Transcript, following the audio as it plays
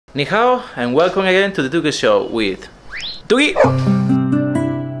Ni hao, and welcome again to the Doogee Show with Doogee!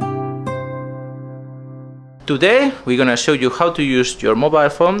 Today we're gonna show you how to use your mobile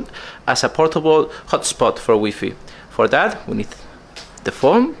phone as a portable hotspot for Wi-Fi. For that we need the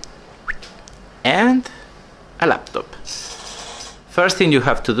phone and a laptop. First thing you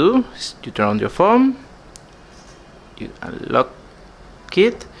have to do is you turn on your phone, you unlock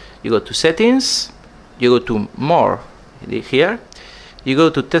it, you go to settings, you go to more here, you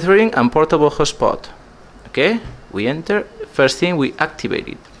go to tethering and portable hotspot. Okay, we enter. First thing, we activate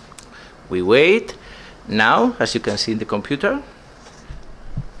it. We wait. Now, as you can see in the computer,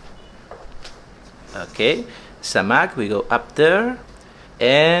 okay, it's a Mac. We go up there,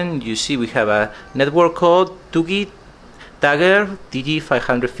 and you see we have a network code Doogee Tagger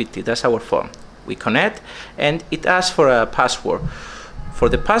DG550. That's our phone. We connect, and it asks for a password. For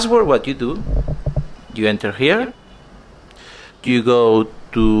the password, what you do, you enter here. You go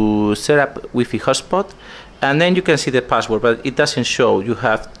to set up Wi-Fi hotspot, and then you can see the password, but it doesn't show. You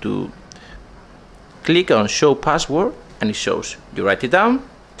have to click on show password, and it shows. You write it down,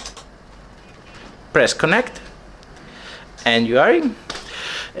 press connect, and you are in.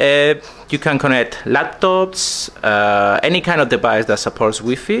 You can connect laptops, any kind of device that supports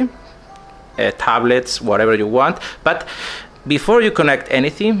Wi-Fi, tablets, whatever you want. But before you connect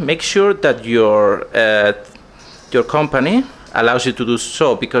anything, make sure that your company allows you to do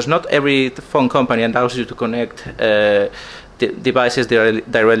so, because not every phone company allows you to connect devices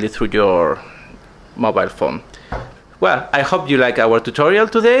directly through your mobile phone. Well, I hope you like our tutorial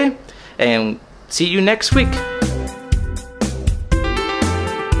today, and see you next week.